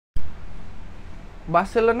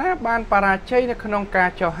Barcelona បានបរាជ័យនៅក្នុងការ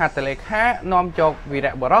ចុះហត្ថលេខានាំយកវីរ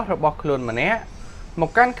បុរសរបស់ខ្លួនម្នាក់មក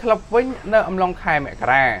កាន់ក្លឹបវិញនៅអំឡុងខែមក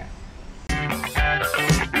រា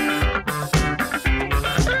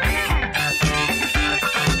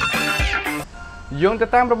យោងទៅ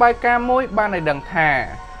តាមរបាយការណ៍មួយបានឲ្យដឹងថា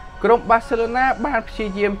ក្រុម Barcelona បានព្យា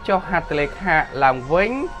យាមចុះហត្ថលេខាឡើងវិ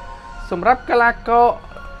ញសម្រាប់កីឡាករ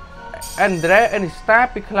Iniesta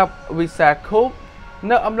ពីក្លឹប Barca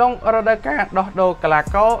នៅអំឡុងរដូវកាលដោះដូរកីឡា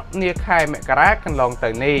ករនាខែមករាកន្លងទៅ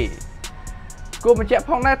នេះគូបញ្ជាក់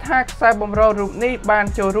ផងដែរថាខ្សែបម្រុងរូបនេះបាន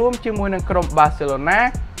ចូលរួមជាមួយនឹងក្រុម Barcelona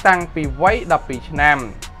តាំងពីវ័យ12ឆ្នាំ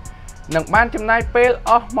និងបានចំណាយពេល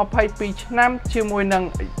អស់22ឆ្នាំជាមួយនឹង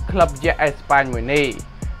ក្លឹបយ៉ាអេស្ប៉ាញមួយនេះ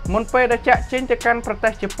មុនពេលដែលចាក់ចេញទៅកាន់ប្រទេ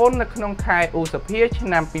សជប៉ុននៅក្នុងខែឧសភាឆ្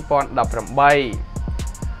នាំ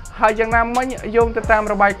2018ហើយយ៉ាងណាមិញយោងទៅតាម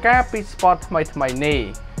របាយការណ៍ពី Sport ថ្មីនេះ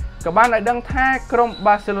ក៏បានឲ្យដឹងថាក្រុម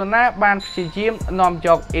Barcelona បានព្យាយាមនាំយ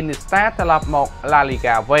ក Iniesta ត្រឡប់មក La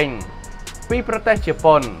Liga វិញពីប្រទេសជ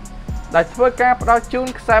ប៉ុនដោយធ្វើការផ្ដល់ជូន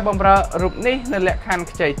ខ្សែបម្រើរូបនេះនៅលក្ខខណ្ឌ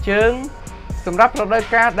ខ្ចីជើងសម្រាប់រដូវ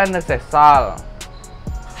កាលដែលនៅសេសសល់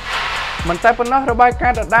មិនតែប៉ុណ្ណោះរបាយកា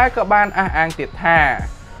រណ៍ដដែលក៏បានអះអាងទៀតថា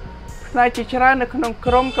ផ្នែកជាច្រើននៅក្នុង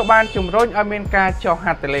ក្រុមក៏បានជំរុញឲ្យមានការចុះហ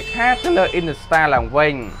ត្ថលេខាទៅលើ Iniesta ឡើងវិ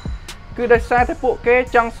ញគឺដោយសារតែពួកគេ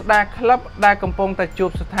ចង់ស្ដារក្លឹបដែលកំពុងតែជួ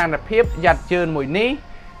បស្ថានភាពយ៉ាត់ជឿនមួយនេះ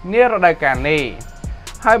នារដូវកាលនេះ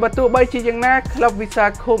ហើយបើទោះបីជាយ៉ាងណាក្លឹប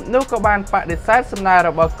Barca នោះក៏បានបដិសេធសំណើរ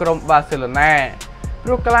បស់ក្រុម Barcelona ព្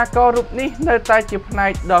រោះកីឡាកររូបនេះនៅតែជាផ្នែ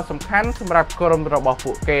កដ៏សំខាន់សម្រាប់ក្រុមរបស់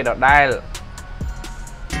ពួកគេដដែល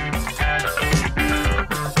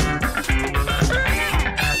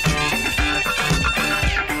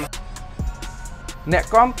អ្នក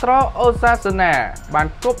គាំទ្រ Osasuna បាន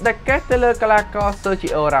គប់ដេកេសទៅលើកីឡាករ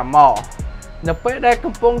Ramos នៅពេលដែល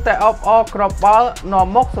កំពុងតែអបអរគ្រាប់បាល់នាំ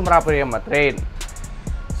មុខសម្រាប់ Real Madrid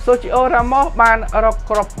Ramos បានរក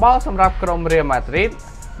គ្រាប់បាល់សម្រាប់ក្រុម Real Madrid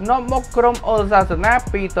នាំមុខក្រុម Osasuna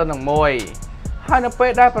 2-1ហើយនៅពេ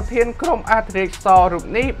លដែលប្រធានក្រុមអាត្រិកសរូប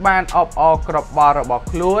នេះបានអបអរគ្រាប់បាល់របស់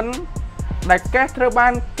ខ្លួនដែលកេសត្រូវបា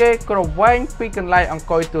នគេក្រវែងពីកន្លែងអង្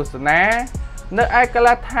គុយទស្សនានៅឯកាឡ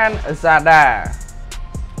ដ្ឋាន Zada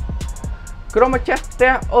ក្រុមម្ចាស់ផ្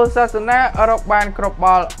ទះ Osasuna រកបានគ្រាប់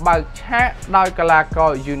បាល់បើកឆាកដោយកីឡាក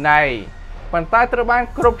រ Unai ប៉ុន្តែត្រូវបាន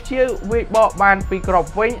គ្រប់ជាវាយបកបានពីគ្រាប់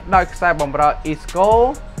វិញដោយខ្សែបម្រើ Isco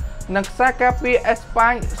និងខ្សែការពារអេស្ប៉ា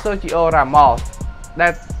ញ Sergio Ramos ដែ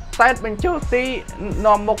លតែតបញ្ចូលទី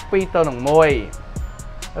នាំមុខ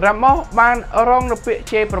 2-1 Ramos បានរងនូវពាក្យ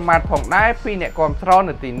ជេរប្រមាថផងដែរពីអ្នកគាំទ្រ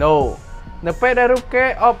នៅទីនោះនៅពេលដែលរូបគេ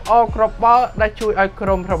អបអរគ្រាប់បាល់ដែលជួយឲ្យក្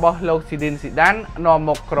រុមរបស់លោក Zidane នាំ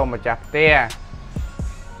មុខក្រុមម្ចាស់ផ្ទះ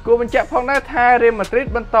គូបញ្ជាក់ផងដែរថា Real Madrid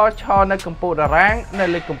បន្តឈរនៅកំពូលតារាងនៅ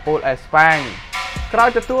លីកកំពូលអេស្ប៉ាញក្រោយ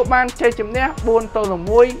ទទួលបានជ័យជំនះ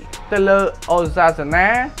 4-1 ទៅលើ Osasuna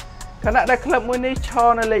ខណៈដែលក្លឹបមួយនេះឈរ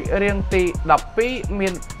នៅលេខរៀងទី12មា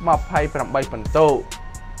ន28ពិន្ទុ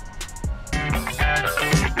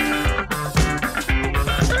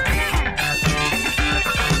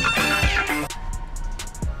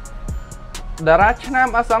តារាឆ្នាំ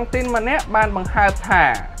អាសង់ទីនម្នាក់បានបង្ហើបថា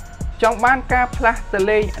ចង់បានការផ្លាស់ទៅ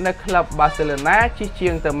លេងនៅក្លឹប Barcelona ជាជា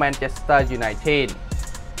ងទៅ Manchester United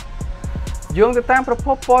យោងទៅតាមប្រភ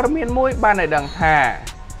ពព័ត៌មានមួយបានឲ្យដឹងថា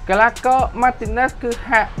កីឡាករ Martinez គឺ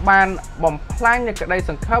ហាក់បានបំផ្លាញនូវក្តី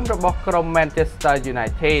សង្ឃឹមរបស់ក្រុម Manchester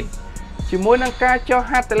United ជាមួយនឹងការចុះ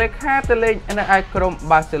ហត្ថលេខាទៅលេងនៅឯក្រុម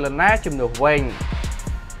Barcelona ជំនួសវិញ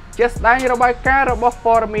ជាស្ដែងរបាយការណ៍របស់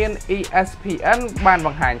ព័ត៌មាន ESPN បានប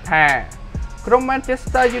ង្ហាញថាក្រុម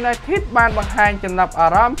Manchester United បានបង្ហាញចំណាប់អា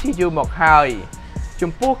រម្មណ៍ជាយូរមកហើយ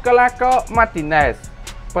ចំពោះកីឡាករ Martinez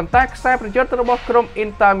ប៉ុន្តែខ្សែប្រយុទ្ធរបស់ក្រុម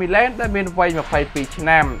Inter Milan ដែលមានវ័យ22ឆ្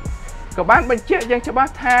នាំក៏បានបញ្ជាក់យ៉ាងច្បា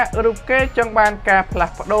ស់ថារូបគេចង់បានការផ្លា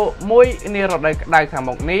ស់ប្ដូរមួយនារដូវក្តៅខាង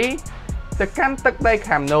មុខនេះទៅកាន់ទឹកដី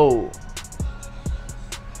ខាងនោះ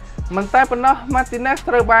មិនតែប៉ុណ្ណោះ Martinez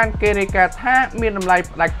ត្រូវបានគេរាយការណ៍ថាមានតម្លៃ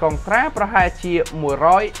ផ្ដាច់កងត្រាប្រហែលជា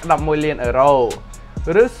111លានអឺរ៉ូ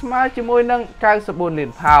ឬស្មើជាមួយនឹង94លា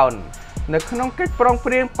នផោននៅក្នុងកិច្ចព្រម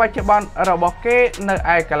ព្រៀងបច្ចុប្បន្នរបស់គេនៅ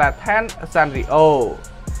ឯកាឡដ្ឋាន Sanrio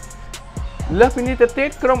លើសពីនេះទៅទៀត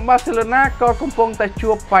ក្រុម Barcelona ក៏កំពុងតែ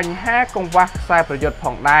ជួបបញ្ហាកង្វះខ្សែប្រយុទ្ធផ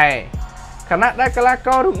ងដែរខណៈដែលកីឡាក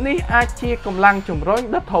ររូបនេះអាចជាកម្លាំងជំរុញ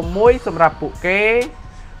ដ៏ធំមួយសម្រាប់ពួកគេ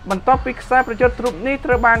បន្ទាប់ពីខ្សែប្រយុទ្ធរូបនេះត្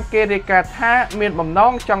រូវបានគេរាយការណ៍ថាមានបំណ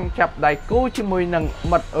ងចង់ចាប់ដៃគូជាមួយនឹង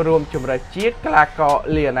មិត្តរួមជម្រើសជាតិកីឡាករ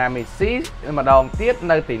Lionel Messi ម្ដងទៀត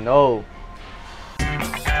នៅទីនោះ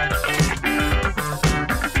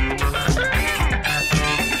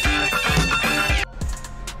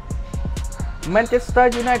Manchester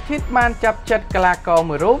United បានចាប់ចិត្តកីឡាករ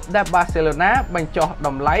មួយរូបដែល Barcelona បញ្ចុះត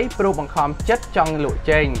ម្លៃព្រោះបង្ខំចិត្តចង់លក់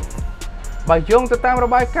ចេញបើយោងទៅតាមរ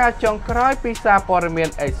បាយការណ៍ចុងក្រោយពីសារព័ត៌មាន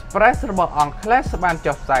Express របស់អង់គ្លេសបាន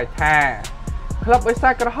ចុះផ្សាយថាក្លឹបបិសា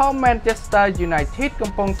ចក្រហម Manchester United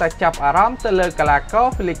កំពុងតែចាប់អារម្មណ៍ទៅលើកីឡាករ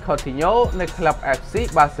Felix Coutinho នៅក្លឹប FC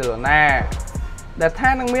Barcelona ដែលថា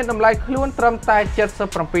នឹងមានតម្លៃខ្លួនត្រឹមតែ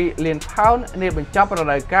77លានផោននាបញ្ចប់រ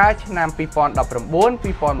ដូវកាលឆ្នាំ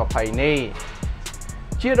 2019-2020 នេះ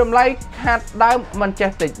ជាតម្លៃខាតដើមមិនចេះ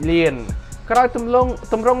តិចលានក្រោយទ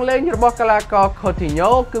ម្រង់លេងរបស់កីឡាករ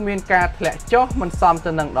Coutinho គឺមានការធ្លាក់ចុះមិនសម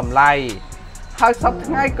ទៅនឹងតម្លៃហើយសប្តាហ៍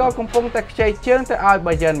ថ្ងៃក៏កំពុងតែខ្ចីជើងទៅឲ្យ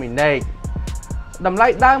Bayern Munich តម្លៃ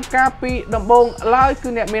ដើមកាលពីដំបូងឡើយគឺ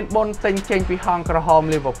អ្នកមានបុណ្យទិញចេញពីហង្សក្រហម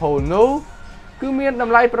Liverpool នោះគឺមានត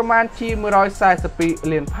ម្លៃប្រមាណជា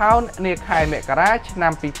142លានផោននាខែមករាឆ្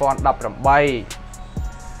នាំ2018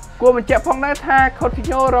គួរបញ្ជាក់ផងដែរថា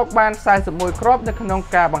Coutinho រកបាន41គ្រាប់នៅក្នុង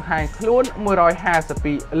ការបង្ហាញខ្លួន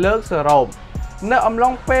152លើកសរុបនៅអំឡុ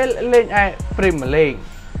ងពេលលេងឯ Premier League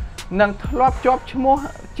និងធ្លាប់ជាប់ឈ្មោះ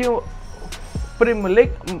ជា Premier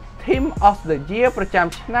League Team of the Year ប្រចាំ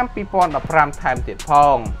ឆ្នាំ2015ថែមទៀតផ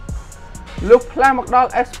ងលុះផ្លាស់មកដល់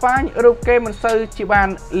អេស្ប៉ាញរូបគេមិនសូវជាបាន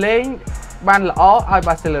លេងបានល្អឲ្យ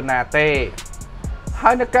Barcelona ទេ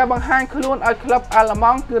ហើយនៅការបង្ហាញខ្លួនឲ្យក្លឹបអាល្លឺ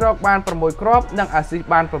ម៉ង់គឺរកបាន6គ្រាប់និងអាស៊ីស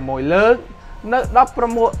បាន6លើកនៅ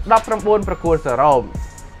19ប្រកួតសរុប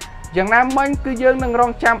យ៉ាងណាមិញគឺយើងនឹងរ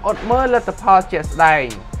ងចាំអត់មើលលទ្ធផលជាក់ស្ដែង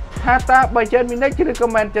ថាតើ Bayern Munich ឬក៏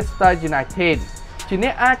Manchester United ជាអ្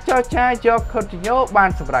នកអាចចរចាយក Coutinho បាន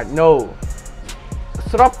សម្រេចនោះ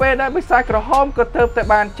ស្របពេលដែលបិសាចក្រហមក៏ទើបតែ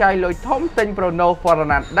បានចាយលុយធំទិញ Bruno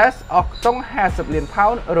Fernandes អស់ខ្ទង់50លានផោ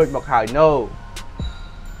នរួចមកហើយនោះ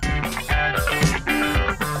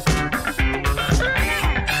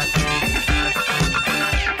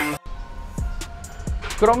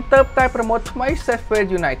ក្រុមទើបតែប្រមូលថ្មី Sheffield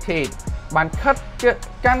United បានខិត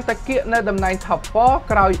កាន់តែគៀកនៅតំណែង Top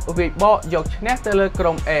 4 ក្រោយវាយបកយកឈ្នះទៅលើក្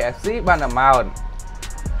រុម AFC បានអាម៉ោត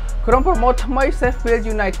ក្រុមប្រមូលថ្មី Sheffield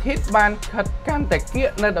United បានខិតកាន់តែគៀក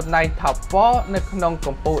នៅតំណែង Top 4 នៅក្នុង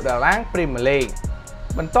កំពូលតារាង Premier League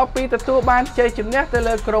បន្ទាប់ពីទទួលបានជ័យជំនះទៅ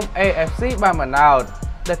លើក្រុម AFC បានអាម៉ោត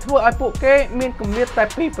ដែលធ្វើឲ្យពួកគេមានគម្លាតតែ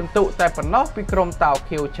2ពិន្ទុតែប៉ុណ្ណោះពីក្រុមតោ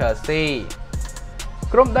ខៀវ Chelsea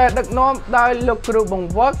ក្រុមដែលដឹកនាំដោយលោកគ្រូប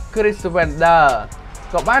ង្វឹក Chris Wender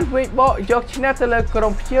ក៏បានវាយបកយកឈ្នះទៅលើក្រុ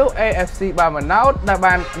មភ្ញៀវ AFC បានអាម៉ោតដែល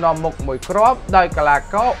បាននាំមុខមួយគ្រាប់ដោយកីឡា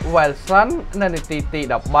ករ Wilson នៅនាទីទី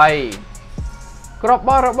13គ្រាប់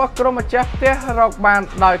បាល់របស់ក្រុមម្ចាស់ផ្ទះរកបាន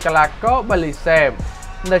ដោយកីឡាករ Betis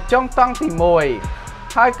នៅចុងតង់ទី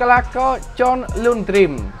1ហើយកីឡាករ John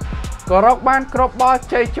Lundgren ក៏រកបានគ្រាប់បាល់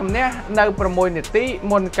ជ័យជំនះនៅ6នាទី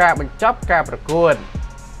មុនការបញ្ចប់ការប្រកួត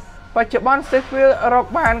បច្ចុប្បន្ន Sheffield រក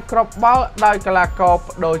បានគ្រាប់បាល់ដោយកីឡាករប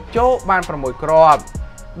ដូរចូលបាន6គ្រាប់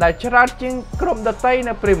ដែលច្រើនជាងក្រុមដទៃ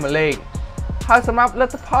នៅ Premier League ហើយសម្រាប់ល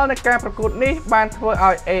ទ្ធផលនៃការប្រកួតនេះបានធ្វើ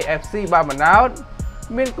ឲ្យ AFC បានអាម៉ោត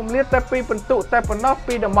មានគម្លាតតែ2ពិន្ទុតែប៉ុណ្ណោះ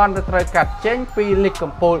ពីតំបន់ដែលត្រូវកាត់ចេញពីលីក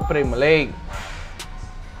កំពូល Premier League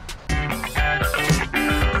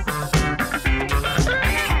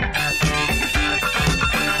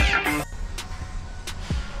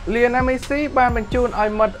Lionel Messi បានបញ្ជូនឲ្យ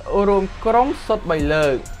មិត្តរួមក្រុមសុទ្ធ3លើ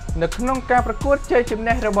កនៅក្នុងការប្រកួតជ័យជំ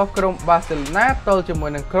នះរបស់ក្រុម Barcelona ទល់ជាមួ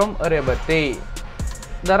យនឹងក្រុម Betis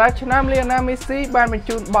តារាឆ្នាំ Lionel Messi បានបញ្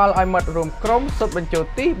ជូនបាល់ឲ្យមិត្តរួមក្រុមសុទ្ធបញ្ចូល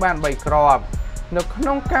ទីបាន3គ្រាប់នៅក្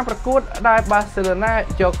នុងការប្រកួតដែល Barcelona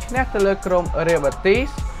យកឈ្នះទៅលើក្រុម Betis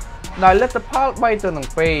ដោយលទ្ធផល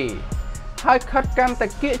3-2ហើយខិតកាន់តែ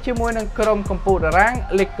គៀកជាមួយនឹងក្រុមកំពូលតារាង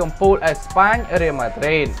លីកកំពូលអេស្ប៉ាញ Real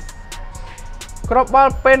Madridគ្រាប់បា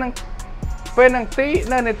ល់ពេលនឹងទី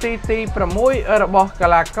នៅនាទីទី6របស់កី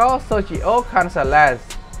ឡាករ Sergio Canales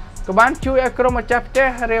ក៏បានជួយឲ្យក្រុមម្ចាស់ផ្ទះ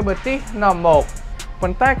Real Betis នាំមកប៉ុ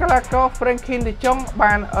ន្តែកីឡាករ Frankie de Jong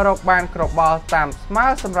បានរកបានគ្រាប់បាល់តាមស្មើ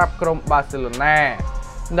សម្រាប់ក្រុម Barcelona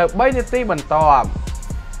នៅ3នាទីបន្ទាប់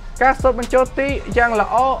ការសុទ្ធបញ្ចូលទីយ៉ាងល្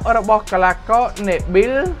អរបស់កីឡាករ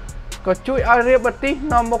Nabil ក៏ជួយឲ្យ Real Betis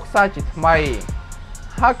នាំមុខសាជាថ្មី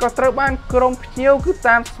ហើយក៏ត្រូវបានក្រុមភ្ញៀវគឺ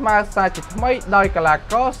តាមស្មើសាជាថ្មីដោយកីឡា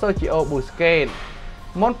ករ Sergio Busquets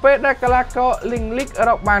មុនពេលដែលកីឡាករ Linglik រ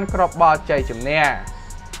កបានគ្រាប់បាល់ជ័យជំនះ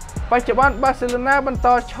បច្ចុប្បន្ន Barcelona បន្ត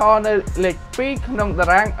ឈរនៅលេខ2ក្នុងតា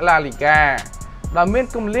រាង La Liga ដែលមាន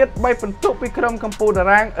គម្លាត3ពិន្ទុពីក្រុមកំពូលតា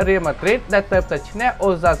រាង Real Madrid ដែលទើបតែឈ្នះ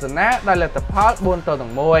Osasuna ដោយលទ្ធផល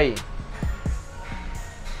4-1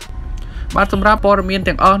បាទសម្រាប់ព័ត៌មាន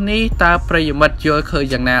ទាំងអស់នេះតើប្រិយមិត្តយល់ឃើញ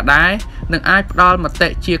យ៉ាងណាដែរនឹងអាចផ្ដល់មតិ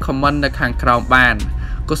ជា comment នៅខាងក្រោមបាន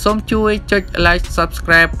ក៏សូមជួយចុច like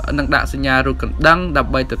subscribe និងដាក់សញ្ញារូបកណ្ដឹងដើ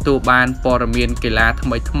ម្បីទទួលបានព័ត៌មានកីឡាថ្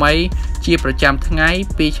មីៗជាប្រចាំថ្ងៃ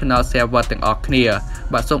ពី Channel Server ទាំងអស់គ្នា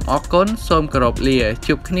បាទសូមអរគុណសូមគោរពលា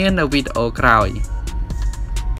ជួបគ្នានៅវីដេអូក្រោយ